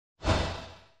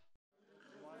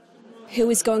Who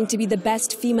is going to be the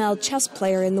best female chess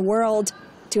player in the world?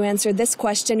 To answer this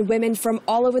question, women from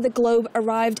all over the globe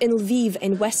arrived in Lviv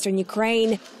in western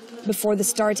Ukraine. Before the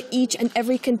start, each and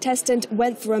every contestant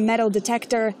went through a metal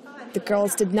detector. The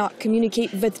girls did not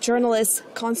communicate with journalists,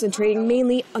 concentrating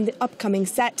mainly on the upcoming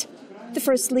set. The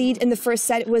first lead in the first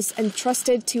set was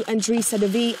entrusted to Andriy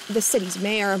Sadovyy, the city's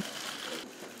mayor.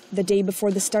 The day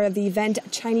before the start of the event,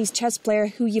 Chinese chess player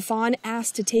Hu Yifan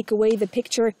asked to take away the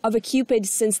picture of a cupid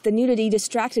since the nudity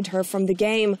distracted her from the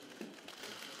game.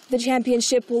 The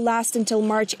championship will last until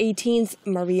March 18th.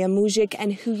 Ukrainian Muzychuk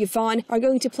and Hu Yifan are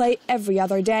going to play every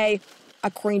other day.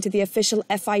 According to the official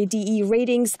FIDE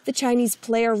ratings, the Chinese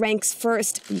player ranks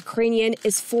first, the Ukrainian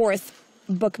is fourth.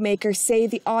 Bookmakers say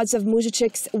the odds of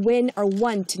Muzychuk's win are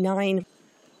 1 to 9.